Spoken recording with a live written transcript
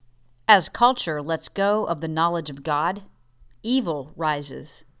As culture lets go of the knowledge of God, evil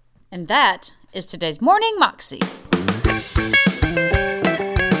rises. And that is today's Morning Moxie.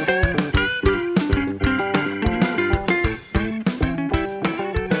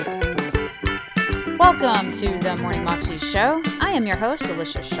 Welcome to the Morning Moxie Show. I am your host,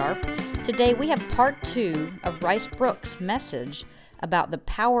 Alicia Sharp. Today we have part 2 of Rice Broocks' message about the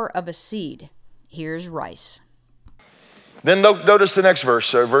power of a seed. Here's Rice. Then notice the next verse,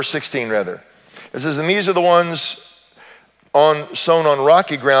 verse 16 rather. It says, and these are the ones sown on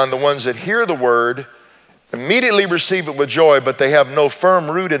rocky ground, the ones that hear the word, immediately receive it with joy, but they have no firm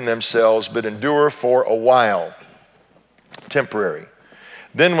root in themselves, but endure for a while, temporary.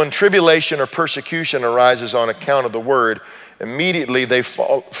 Then when tribulation or persecution arises on account of the word, immediately they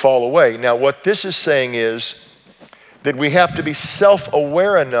fall away. Now what this is saying is that we have to be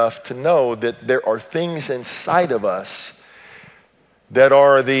self-aware enough to know that there are things inside of us that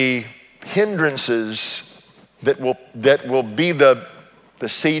are the hindrances that will be the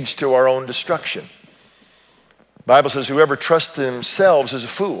seeds to our own destruction. The Bible says whoever trusts in themselves is a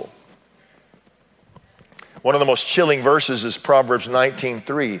fool. One of the most chilling verses is Proverbs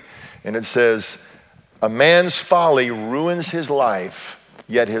 19:3, and it says, a man's folly ruins his life,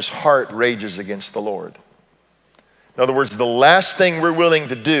 yet his heart rages against the Lord. In other words, the last thing we're willing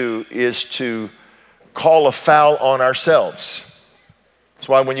to do is to call a foul on ourselves. That's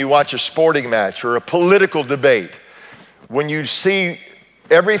why when you watch a sporting match or a political debate, when you see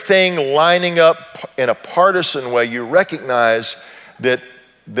everything lining up in a partisan way, you recognize that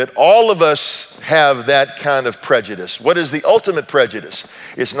all of us have that kind of prejudice. What is the ultimate prejudice?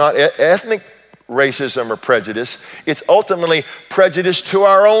 It's not ethnic racism or prejudice. It's ultimately prejudice to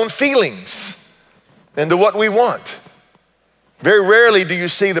our own feelings and to what we want. Very rarely do you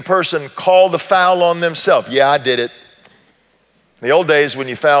see the person call the foul on themselves. Yeah, I did it. In the old days when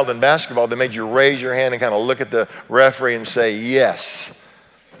you fouled in basketball, they made you raise your hand and kind of look at the referee and say, yes,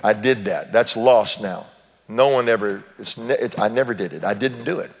 I did that. That's lost now. No one ever, I never did it. I didn't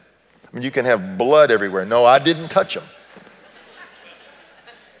do it. I mean, you can have blood everywhere. No, I didn't touch them.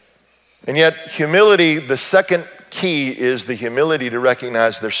 And yet humility, the second key is the humility to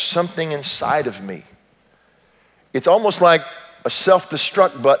recognize there's something inside of me. It's almost like a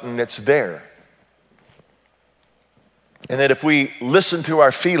self-destruct button that's there. And that if we listen to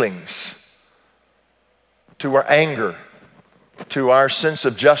our feelings, to our anger, to our sense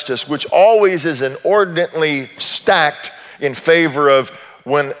of justice, which always is inordinately stacked in favor of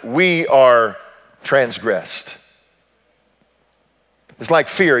when we are transgressed. It's like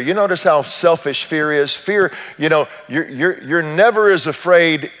fear. You notice how selfish fear is? Fear, you're never as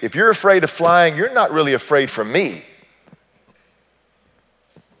afraid. If you're afraid of flying, you're not really afraid for me.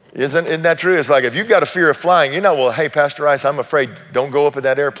 Isn't that true? It's like if you've got a fear of flying, well, hey, Pastor Rice, I'm afraid, don't go up in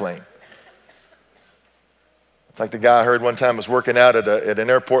that airplane. It's like the guy I heard one time was working out at an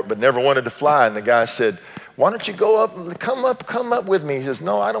airport but never wanted to fly, and the guy said, why don't you go up and come up with me? He says,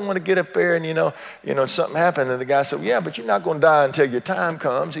 no, I don't want to get up there and something happened. And the guy said, yeah, but you're not going to die until your time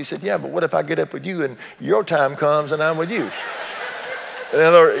comes. He said, yeah, but what if I get up with you and your time comes and I'm with you? In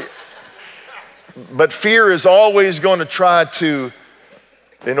other words, but fear is always going to try to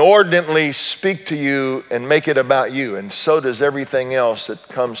inordinately speak to you and make it about you. And so does everything else that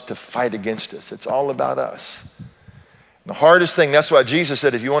comes to fight against us. It's all about us. The hardest thing, that's why Jesus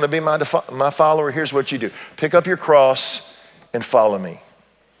said, if you want to be my follower, here's what you do. Pick up your cross and follow me.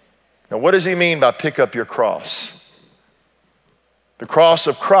 Now, what does he mean by pick up your cross? The cross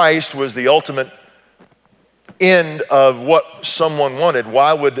of Christ was the ultimate end of what someone wanted.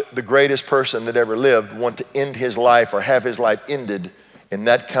 Why would the greatest person that ever lived want to end his life or have his life ended in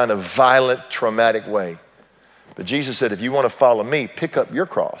that kind of violent, traumatic way? But Jesus said, if you want to follow me, pick up your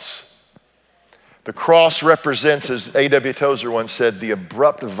cross. The cross represents, as A.W. Tozer once said, the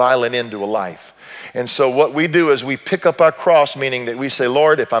abrupt, violent end to a life. And so what we do is we pick up our cross, meaning that we say,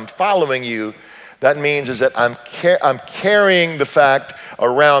 Lord, if I'm following you, that means is that I'm carrying the fact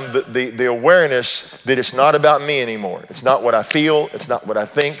around the awareness that it's not about me anymore. It's not what I feel. It's not what I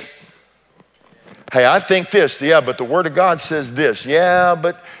think. Hey, I think this. Yeah, but the Word of God says this. Yeah,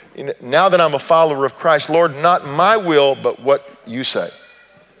 but now that I'm a follower of Christ, Lord, not my will, but what you say.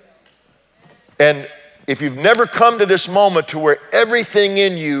 And if you've never come to this moment to where everything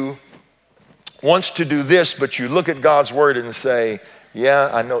in you wants to do this, but you look at God's Word and say, yeah,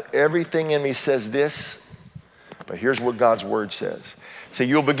 I know everything in me says this, but here's what God's Word says. So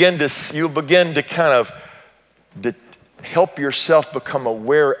you'll begin to kind of help yourself become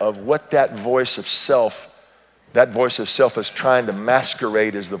aware of what that voice of self is trying to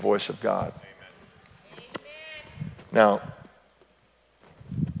masquerade as the voice of God. Now,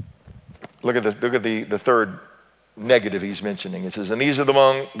 Look at the third negative he's mentioning. It says, and these are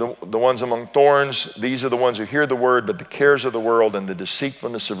the ones among thorns. These are the ones who hear the word, but the cares of the world and the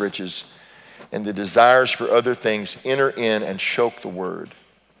deceitfulness of riches and the desires for other things enter in and choke the word,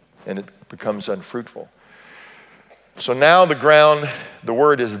 and it becomes unfruitful. So now the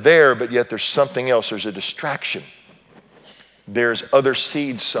word is there, but yet there's something else. There's a distraction. There's other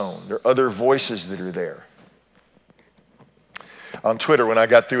seeds sown. There are other voices that are there. On Twitter, when I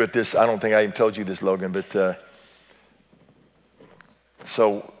got through with this, I don't think I even told you this, Logan, but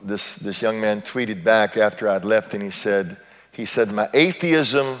so this young man tweeted back after I'd left, and he said, my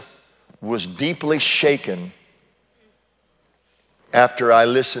atheism was deeply shaken after I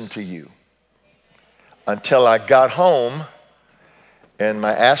listened to you until I got home and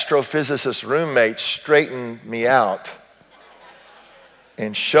my astrophysicist roommate straightened me out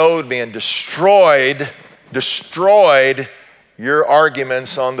and showed me and destroyed your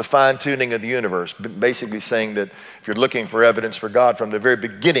arguments on the fine-tuning of the universe, basically saying that if you're looking for evidence for God from the very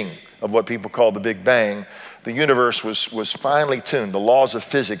beginning of what people call the Big Bang, the universe was finely tuned. The laws of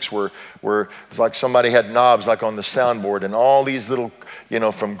physics were it was like somebody had knobs like on the soundboard, and all these little,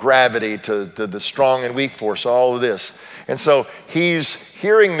 from gravity to the strong and weak force, all of this. And so he's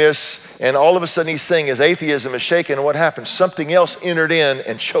hearing this, and all of a sudden he's saying his atheism is shaken, and what happened? Something else entered in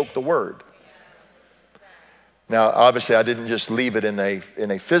and choked the word. Now, obviously, I didn't just leave it in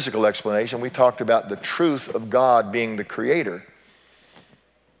a physical explanation. We talked about the truth of God being the creator.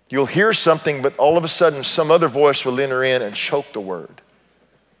 You'll hear something, but all of a sudden, some other voice will enter in and choke the word.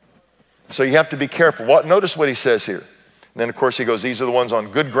 So you have to be careful. Notice what he says here. And then, of course, he goes, these are the ones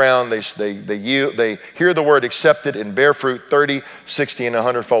on good ground. They hear the word, accept it, and bear fruit 30, 60, and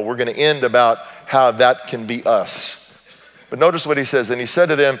 100-fold. We're going to end about how that can be us. But notice what he says. And he said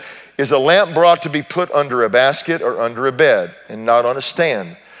to them, is a lamp brought to be put under a basket or under a bed, and not on a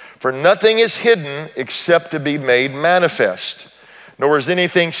stand? For nothing is hidden except to be made manifest, nor is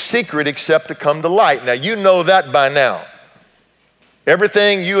anything secret except to come to light. Now, you know that by now.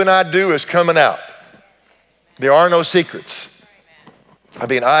 Everything you and I do is coming out. There are no secrets. I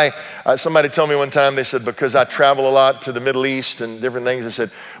mean, somebody told me one time, they said, because I travel a lot to the Middle East and different things, they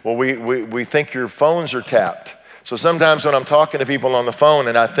said, well, we think your phones are tapped. So sometimes when I'm talking to people on the phone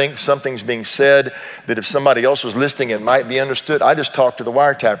and I think something's being said that if somebody else was listening, it might be understood, I just talk to the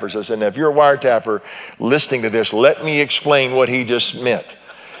wiretappers. I said, now, if you're a wiretapper listening to this, let me explain what he just meant.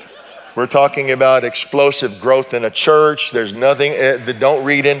 We're talking about explosive growth in a church. There's nothing, don't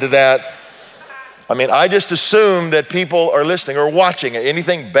read into that. I mean, I just assume that people are listening or watching.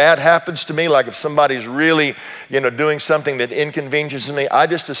 Anything bad happens to me, like if somebody's really, doing something that inconveniences me, I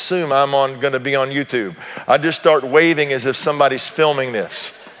just assume I'm going to be on YouTube. I just start waving as if somebody's filming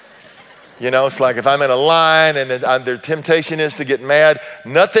this. It's like if I'm in a line and their temptation is to get mad,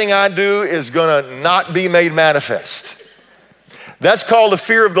 nothing I do is going to not be made manifest. That's called the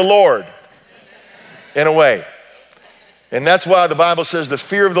fear of the Lord, in a way. And that's why the Bible says the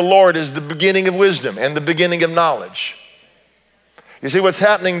fear of the Lord is the beginning of wisdom and the beginning of knowledge. You see, what's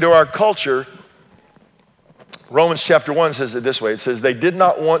happening to our culture, Romans chapter 1 says it this way. It says, they did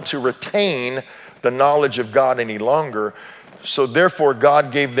not want to retain the knowledge of God any longer, so therefore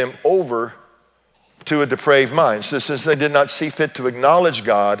God gave them over to a depraved mind. So since they did not see fit to acknowledge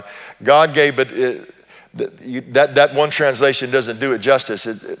God, God gave it. That one translation doesn't do it justice.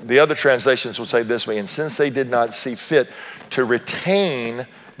 The other translations will say this way, and since they did not see fit to retain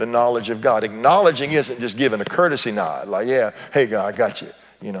the knowledge of God. Acknowledging isn't just giving a courtesy nod, like, yeah, hey God, I got you.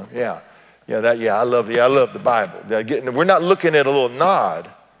 I love the Bible. We're not looking at a little nod.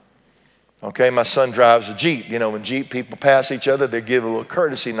 Okay, my son drives a Jeep. When Jeep people pass each other, they give a little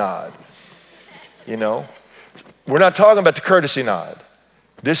courtesy nod. We're not talking about the courtesy nod.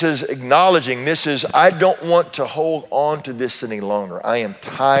 This is acknowledging, I don't want to hold on to this any longer. I am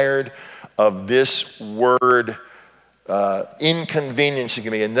tired of this word inconveniencing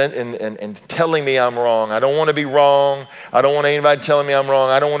me and telling me I'm wrong. I don't want to be wrong. I don't want anybody telling me I'm wrong.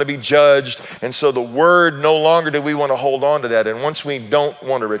 I don't want to be judged. And so the word, no longer do we want to hold on to that. And once we don't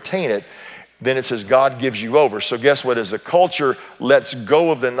want to retain it, then it says God gives you over. So guess what? As the culture lets go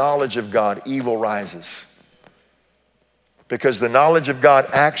of the knowledge of God, evil rises. Because the knowledge of God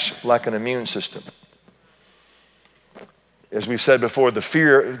acts like an immune system. As we've said before,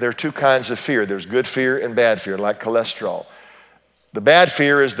 there are two kinds of fear. There's good fear and bad fear, like cholesterol. The bad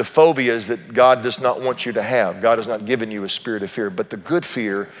fear is the phobias that God does not want you to have. God has not given you a spirit of fear. But the good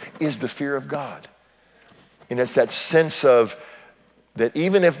fear is the fear of God. And it's that sense of that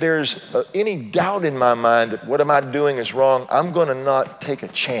even if there's any doubt in my mind that what am I doing is wrong, I'm going to not take a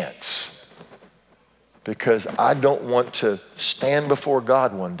chance. Because I don't want to stand before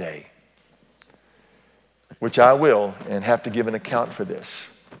God one day which I will, and have to give an account for this.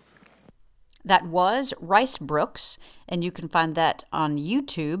 That was Rice Broocks, and you can find that on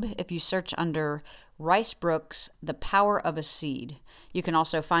YouTube if you search under Rice Broocks, The Power of a Seed. You can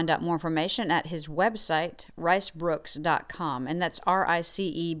also find out more information at his website, ricebrooks.com, and that's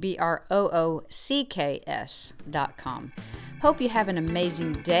RICEBROOCKS.com. Hope you have an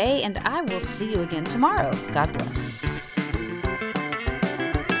amazing day, and I will see you again tomorrow. God bless.